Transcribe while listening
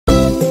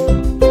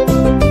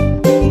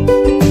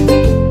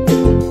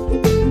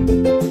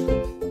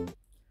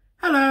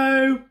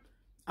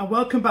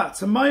welcome back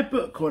to my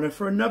book corner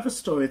for another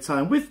story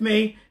time with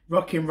me,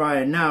 Rockin'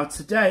 Ryan. Now,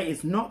 today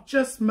is not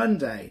just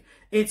Monday,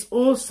 it's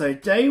also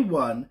day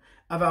one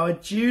of our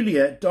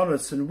Julia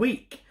Donaldson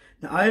week.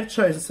 Now, I have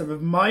chosen some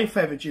of my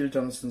favourite Julia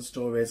Donaldson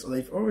stories, or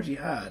they've already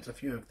heard a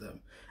few of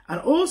them.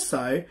 And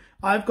also,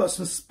 I've got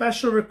some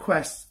special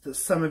requests that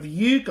some of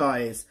you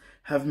guys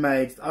have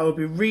made that I will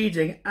be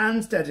reading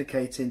and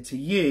dedicating to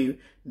you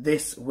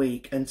this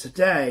week. And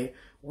today,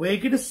 we're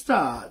going to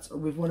start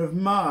with one of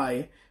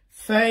my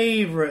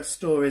favourite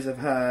stories of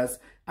hers,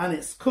 and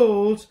it's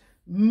called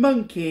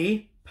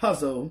Monkey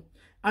Puzzle,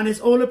 and it's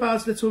all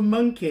about a little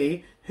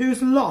monkey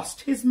who's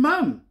lost his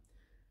mum.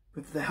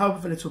 With the help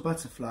of a little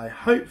butterfly,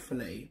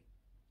 hopefully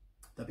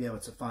they'll be able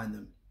to find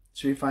them.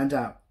 Should we find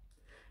out?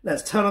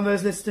 Let's turn on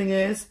those listening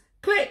ears,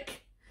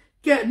 click,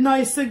 get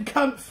nice and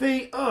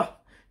comfy,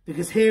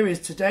 because here is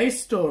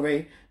today's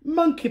story,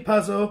 Monkey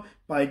Puzzle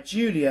by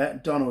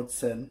Julia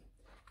Donaldson.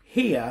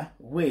 Here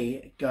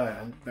we go.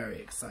 I'm very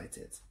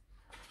excited.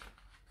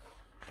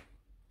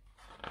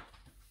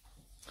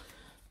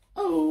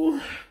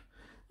 Oh,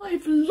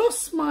 I've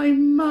lost my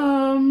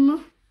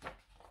mum.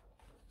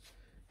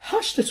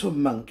 Hush, little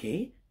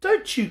monkey,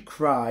 don't you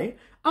cry.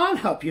 I'll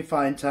help you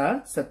find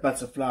her, said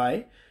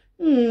Butterfly.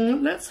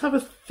 Let's have a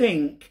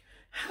think.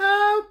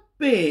 How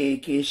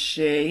big is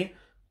she?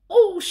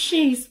 Oh,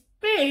 she's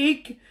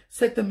big,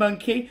 said the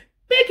monkey.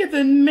 Bigger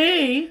than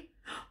me.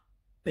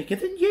 Bigger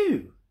than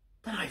you.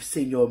 But I've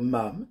seen your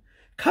mum.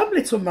 Come,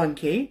 little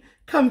monkey.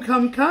 Come,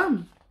 come,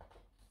 come.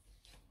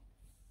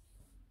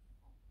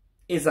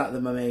 Is that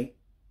the mummy?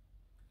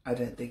 I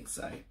don't think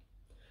so.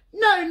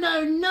 No,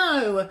 no,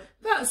 no.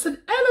 That's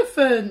an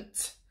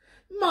elephant.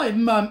 My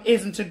mum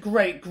isn't a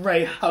great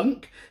grey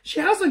hunk.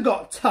 She hasn't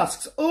got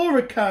tusks or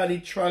a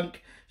curly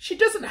trunk. She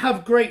doesn't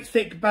have great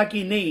thick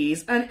baggy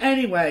knees. And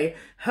anyway,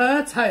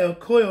 her tail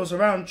coils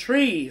around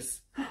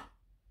trees.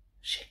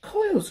 She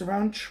coils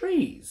around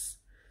trees?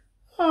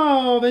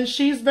 Oh, then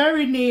she's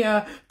very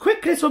near.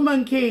 Quick, little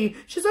monkey.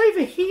 She's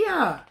over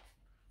here.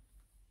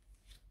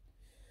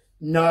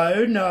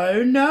 No,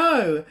 no,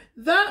 no.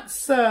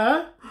 That's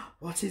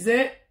what is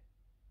it?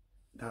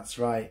 That's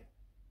right.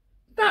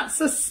 That's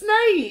a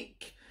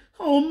snake.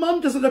 Oh,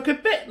 Mum doesn't look a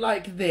bit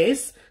like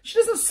this. She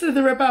doesn't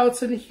slither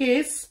about and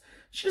hiss.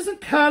 She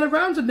doesn't curl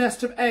around a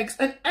nest of eggs.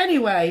 And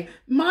anyway,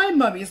 my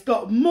mummy's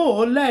got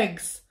more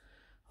legs.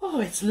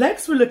 Oh, it's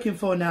legs we're looking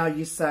for now,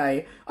 you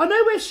say. I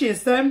know where she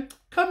is then.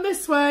 Come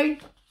this way.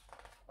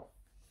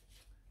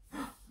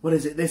 What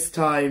is it this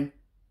time?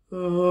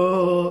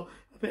 Oh,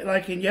 a bit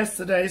like in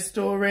yesterday's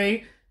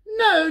story.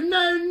 No,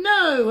 no,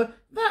 no.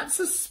 That's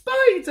a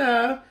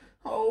spider.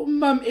 Oh,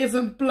 Mum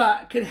isn't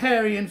black and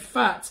hairy and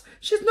fat.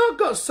 She's not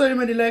got so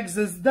many legs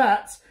as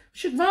that.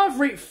 She'd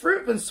rather eat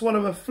fruit than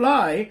swallow a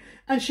fly.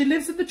 And she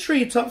lives in the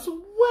treetops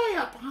way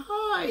up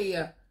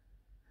high.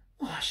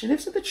 Oh, she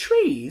lives in the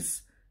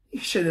trees? You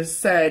should have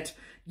said,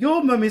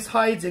 your mum is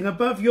hiding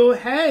above your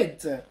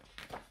head.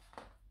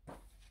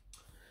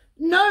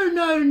 No,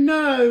 no,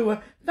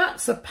 no.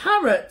 That's a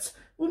parrot.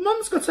 Well,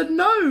 Mum's got a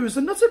nose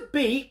and not a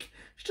beak.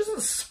 She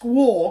doesn't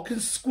squawk and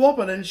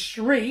squabble and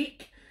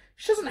shriek.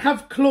 She doesn't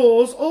have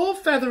claws or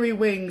feathery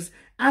wings.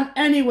 And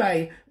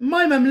anyway,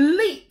 my mum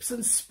leaps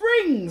and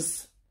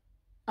springs.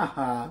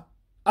 Aha,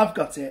 I've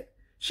got it.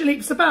 She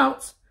leaps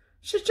about.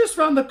 She's just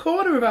round the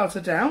corner without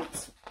a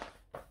doubt.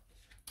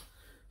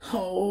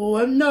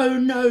 Oh, no,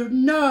 no,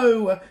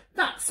 no.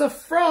 That's a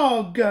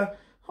frog.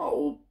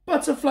 Oh,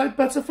 Butterfly,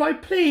 Butterfly,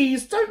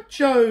 please don't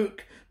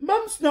joke.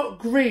 Mum's not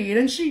green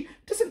and she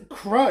doesn't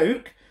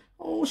croak.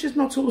 Oh, she's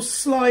not all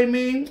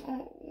slimy.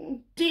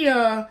 Oh,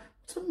 dear,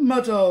 what a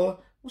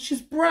muddle. Well,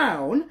 she's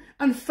brown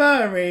and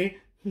furry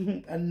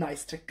and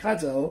nice to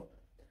cuddle.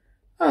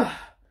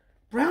 Ah,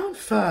 brown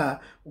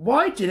fur.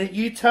 Why didn't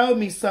you tell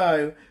me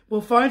so?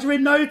 We'll find her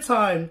in no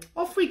time.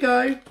 Off we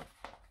go.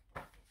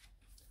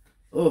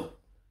 Oh,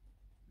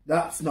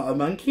 that's not a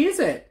monkey, is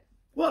it?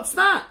 What's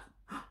that?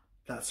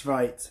 That's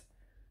right.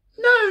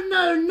 No,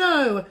 no,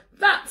 no.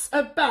 That's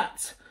a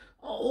bat.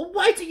 Oh,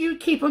 why do you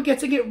keep on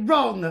getting it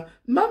wrong?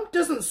 Mum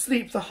doesn't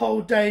sleep the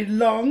whole day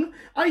long.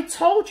 I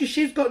told you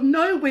she's got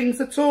no wings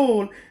at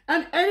all.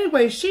 And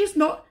anyway, she's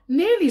not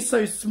nearly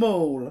so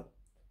small.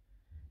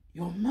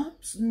 Your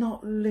mum's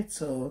not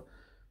little.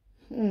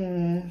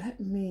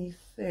 Let me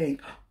think.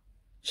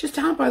 She's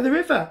down by the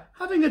river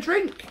having a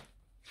drink.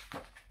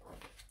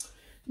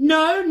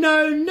 No,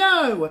 no,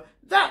 no.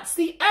 That's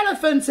the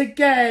elephant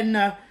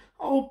again.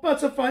 Oh,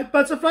 Butterfly,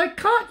 Butterfly,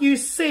 can't you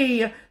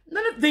see?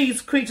 None of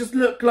these creatures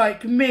look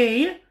like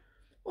me.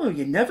 Well,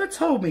 you never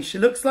told me she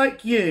looks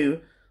like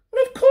you.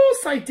 Well, of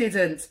course I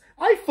didn't.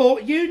 I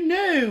thought you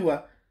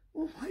knew.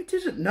 Well, I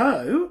didn't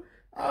know.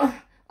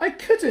 I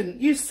couldn't,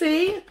 you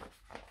see.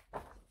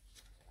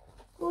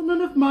 Well,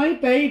 none of my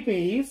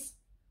babies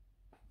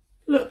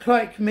look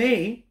like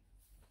me.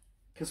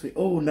 Because we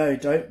all know,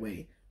 don't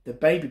we, the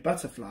baby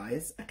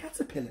butterflies are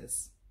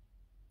caterpillars.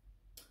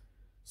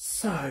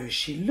 So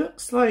she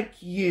looks like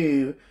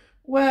you.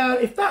 Well,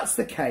 if that's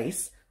the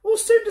case, we'll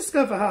soon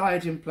discover her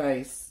hiding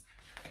place.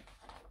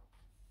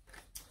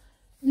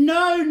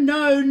 No,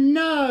 no,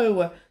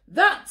 no,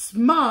 that's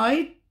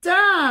my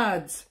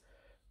dad.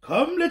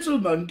 Come, little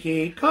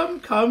monkey, come,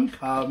 come,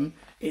 come.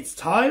 It's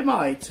time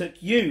I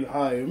took you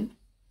home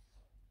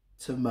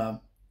to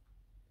Mum.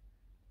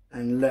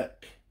 And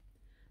look,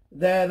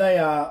 there they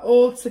are,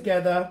 all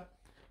together,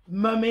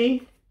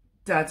 Mummy,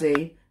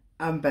 Daddy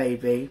and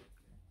Baby.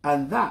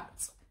 And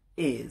that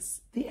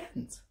is the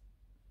end.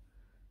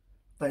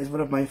 That is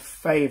one of my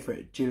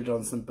favourite Julia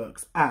Donaldson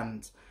books,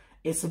 and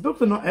it's a book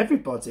that not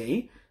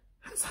everybody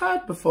has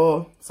heard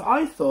before. So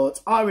I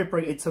thought I would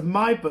bring it to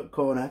my book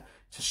corner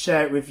to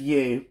share it with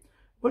you.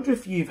 Wonder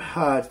if you've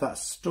heard that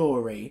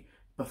story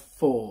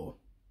before.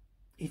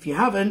 If you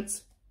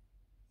haven't,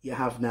 you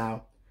have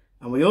now.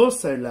 And we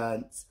also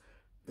learnt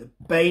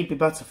that baby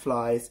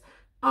butterflies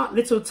aren't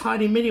little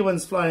tiny mini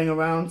ones flying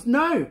around.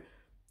 No,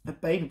 a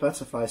baby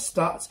butterfly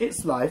starts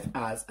its life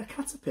as a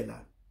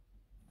caterpillar.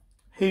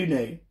 Who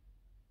knew?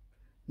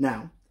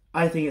 Now,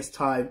 I think it's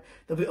time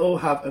that we all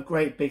have a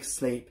great big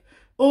sleep,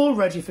 all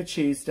ready for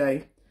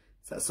Tuesday.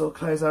 So let's all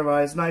close our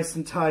eyes nice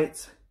and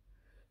tight.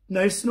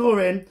 No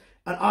snoring,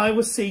 and I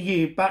will see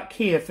you back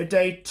here for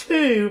day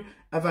 2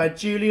 of our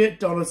Julia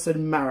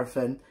Donaldson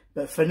marathon.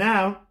 But for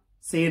now,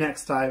 see you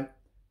next time.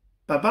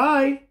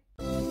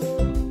 Bye-bye.